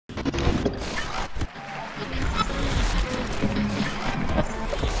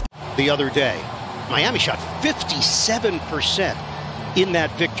the other day. Miami shot 57% in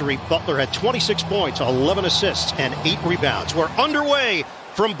that victory. Butler had 26 points, 11 assists, and 8 rebounds. We're underway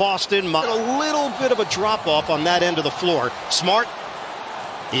from Boston. A little bit of a drop-off on that end of the floor. Smart,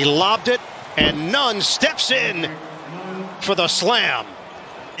 he lobbed it, and Nunn steps in for the slam.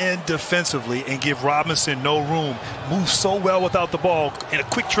 And defensively and give Robinson no room. Moves so well without the ball, and a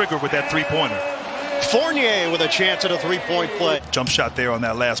quick trigger with that three-pointer. Fournier with a chance at a three-point play. Jump shot there on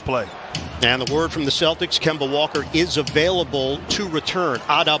that last play. And the word from the Celtics, Kemba Walker is available to return.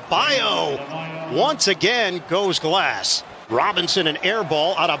 Adebayo once again goes glass. Robinson an air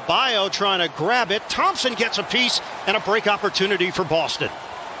ball. Adebayo trying to grab it. Thompson gets a piece and a break opportunity for Boston.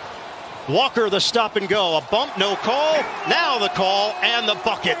 Walker the stop and go. A bump, no call. Now the call and the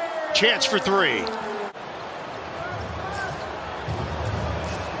bucket. Chance for three.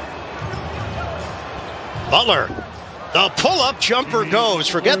 Butler. The pull-up jumper goes.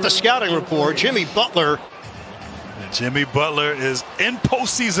 Forget the scouting report. Jimmy Butler. Jimmy Butler is in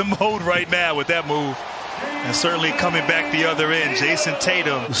postseason mode right now with that move. And certainly coming back the other end, Jason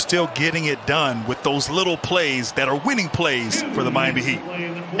Tatum is still getting it done with those little plays that are winning plays for the Miami Heat.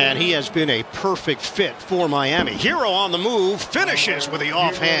 And he has been a perfect fit for Miami. Hero on the move, finishes with the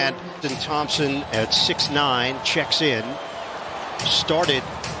offhand. And Thompson at 6'9", checks in. Started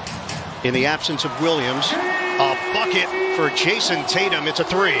in the absence of Williams. A bucket for Jason Tatum. It's a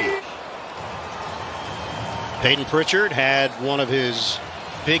three. Peyton Pritchard had one of his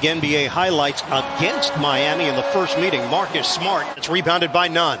big NBA highlights against Miami in the first meeting. Marcus Smart. It's rebounded by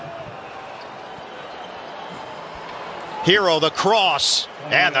Nunn. Hero the cross.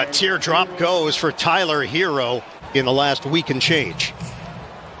 And the teardrop goes for Tyler Hero in the last week and change.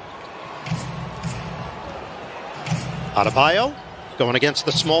 Adebayo going against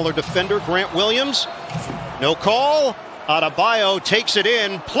the smaller defender, Grant Williams. No call. Adebayo takes it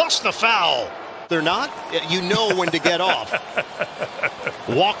in, plus the foul. They're not, you know when to get off.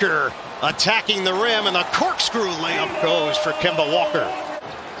 Walker attacking the rim, and the corkscrew layup goes for Kemba Walker.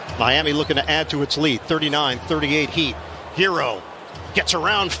 Miami looking to add to its lead, 39-38 Heat. Hero gets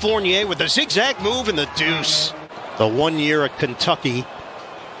around Fournier with a zigzag move and the deuce. The 1 year at Kentucky.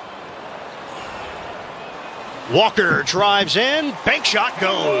 Walker drives in, bank shot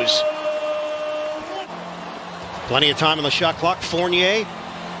goes. Plenty of time on the shot clock. Fournier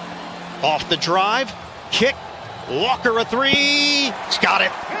off the drive, kick, Walker a three, he's got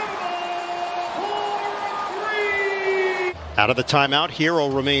it. Out of the timeout, Hero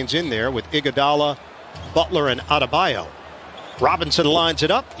remains in there with Iguodala, Butler, and Adebayo. Robinson lines it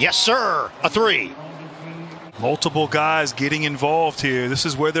up, yes sir, a three. Multiple guys getting involved here. This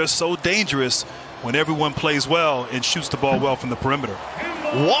is where they're so dangerous when everyone plays well and shoots the ball well from the perimeter.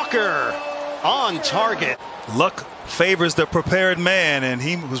 Walker on target. Luck favors the prepared man, and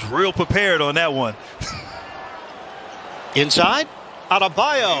he was real prepared on that one. Inside,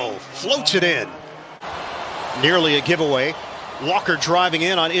 Adebayo floats it in. Nearly a giveaway. Walker driving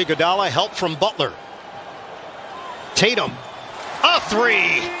in on Iguodala, help from Butler. Tatum, a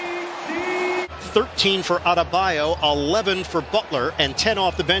three. 13 for Adebayo, 11 for Butler, and 10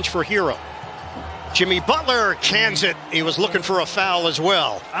 off the bench for Hero. Jimmy Butler cans it. He was looking for a foul as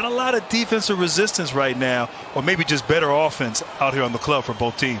well. Not a lot of defensive resistance right now, or maybe just better offense out here on the club for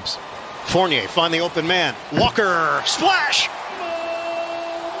both teams. Fournier find the open man. Walker, splash!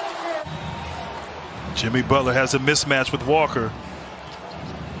 Jimmy Butler has a mismatch with Walker.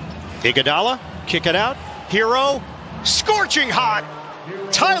 Iguodala, kick it out. Hero, scorching hot.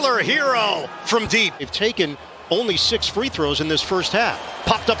 Tyler Hero from deep. They've taken only 6 free throws in this first half.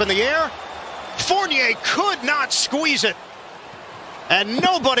 Popped up in the air. Fournier could not squeeze it. And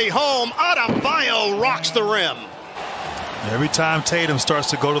nobody home. Adebayo rocks the rim. Every time Tatum starts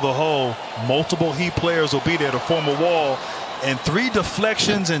to go to the hole, multiple Heat players will be there to form a wall. And 3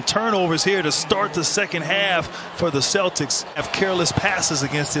 deflections and turnovers here to start the second half for the Celtics. Have careless passes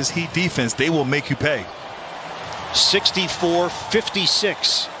against this Heat defense. They will make you pay.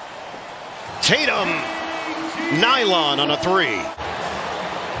 64-56. Tatum, nylon on a three.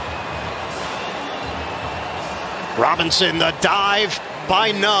 Robinson, the dive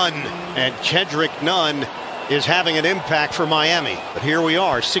by Nunn. And Kendrick Nunn is having an impact for Miami. But here we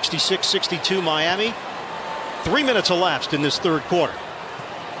are, 66-62 Miami. 3 minutes elapsed in this third quarter.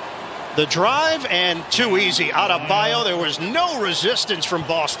 The drive, and too easy. Adebayo, there was no resistance from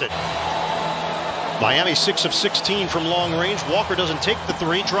Boston. Miami 6 of 16 from long range. Walker doesn't take the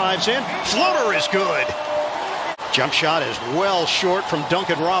three, drives in. Floater is good. Jump shot is well short from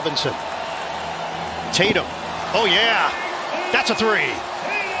Duncan Robinson. Tatum. Oh yeah, that's a three.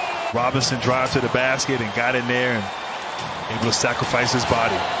 Robinson drives to the basket and got in there and able to sacrifice his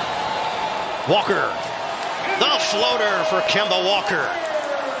body. Walker. The floater for Kemba Walker.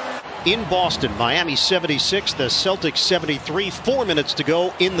 In Boston, Miami 76, the Celtics 73. 4 minutes to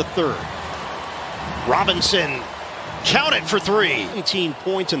go in the third. Robinson, count it for three. 17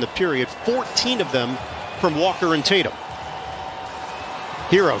 points in the period, 14 of them from Walker and Tatum.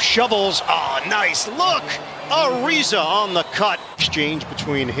 Hero shovels. Oh, nice look. Ariza on the cut. Exchange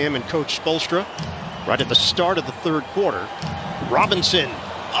between him and Coach Spoelstra right at the start of the third quarter. Robinson.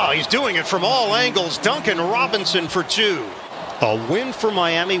 Oh, he's doing it from all angles. Duncan Robinson for two. A win for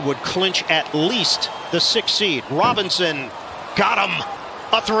Miami would clinch at least the 6th seed. Robinson got him.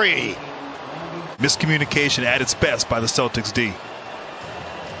 A three. Miscommunication at its best by the Celtics D.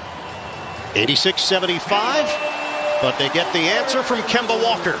 86-75, but they get the answer from Kemba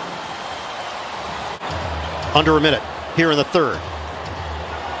Walker. Under a minute here in the third.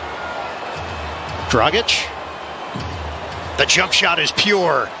 Dragic. The jump shot is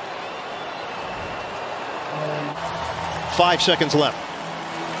pure. 5 seconds left.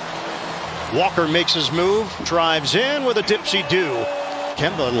 Walker makes his move, drives in with a dipsy-do.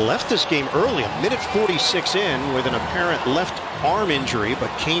 Kemba left this game early, a minute 46 in with an apparent left arm injury, but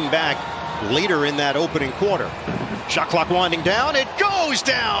came back later in that opening quarter. Shot clock winding down. It goes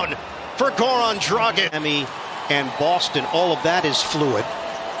down for Goran Dragic. Miami and Boston, all of that is fluid.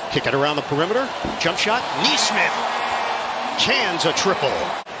 Kick it around the perimeter. Jump shot. Neesmith cans a triple.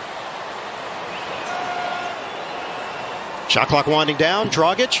 Shot clock winding down.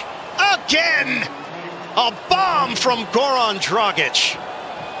 Dragic again. A bomb from Goran Dragic.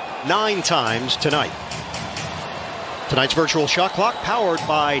 9 times tonight. Tonight's virtual shot clock powered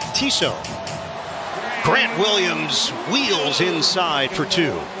by Tissot. Grant Williams wheels inside for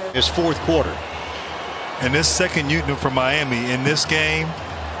two. His fourth quarter. And this second unit for Miami in this game,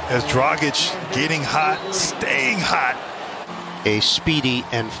 as Dragic getting hot, staying hot. A speedy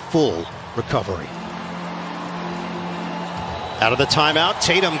and full recovery. Out of the timeout,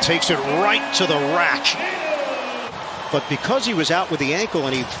 Tatum takes it right to the rack. But because he was out with the ankle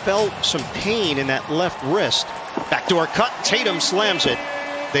and he felt some pain in that left wrist, backdoor cut, Tatum slams it.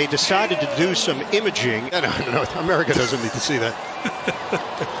 They decided to do some imaging. No, America doesn't need to see that.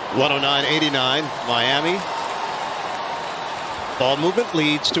 109-89, Miami. Ball movement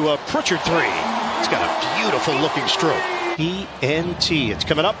leads to a Pritchard three. It's got a beautiful looking stroke. TNT. It's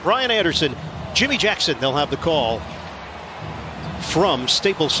coming up. Brian Anderson, Jimmy Jackson, they'll have the call from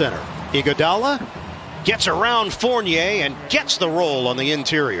Staples Center. Iguodala gets around Fournier and gets the roll on the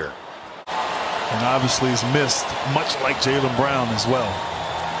interior. And obviously he's missed, much like Jaylen Brown as well.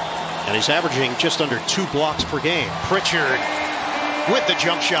 And he's averaging just under 2 blocks per game. Pritchard with the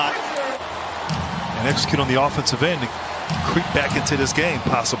jump shot. And execute on the offensive end to creep back into this game,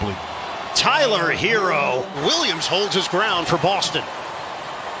 possibly. Tyler Hero. Williams holds his ground for Boston.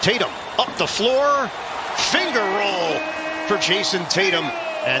 Tatum up the floor. Finger roll for Jason Tatum.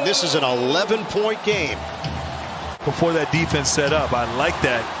 And this is an 11-point game. Before that defense set up, I like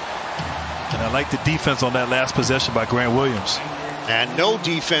that. And I like the defense on that last possession by Grant Williams. And no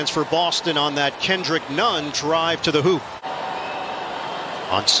defense for Boston on that Kendrick Nunn drive to the hoop.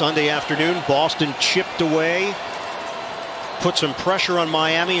 On Sunday afternoon, Boston chipped away. Put some pressure on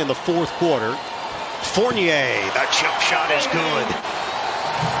Miami in the fourth quarter. Fournier, that jump shot is good.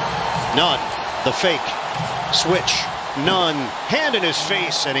 Nunn, the fake. Switch. Nunn, hand in his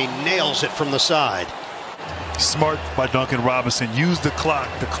face, and he nails it from the side. Smart by Duncan Robinson. Use the clock.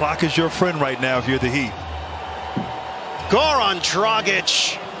 The clock is your friend right now if you're the Heat. Goran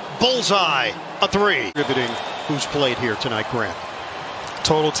Dragic, bullseye, a three. Riveting who's played here tonight, Grant.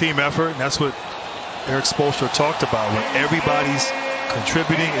 Total team effort, and that's what Eric Spoelstra talked about. When everybody's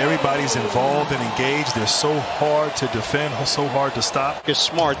contributing, everybody's involved and engaged, they're so hard to defend, so hard to stop. Is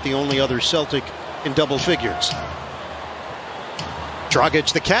Smart the only other Celtic in double figures?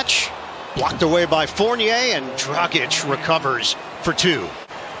 Dragic the catch, blocked away by Fournier, and Dragic recovers for two.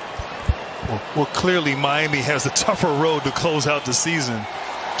 Well, clearly Miami has a tougher road to close out the season.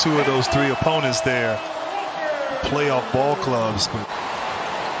 Two of those three opponents there, playoff ball clubs. But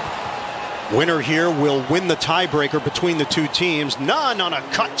winner here will win the tiebreaker between the two teams. Nunn on a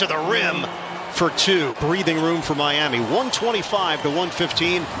cut to the rim for two. Breathing room for Miami.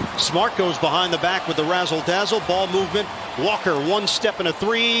 125-115. Smart goes behind the back with the razzle-dazzle. Ball movement. Walker, one step and a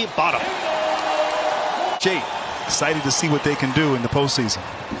three. Bottom. Jay, excited to see what they can do in the postseason.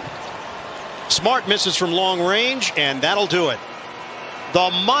 Smart misses from long range, and that'll do it. The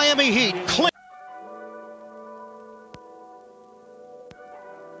Miami Heat clinch.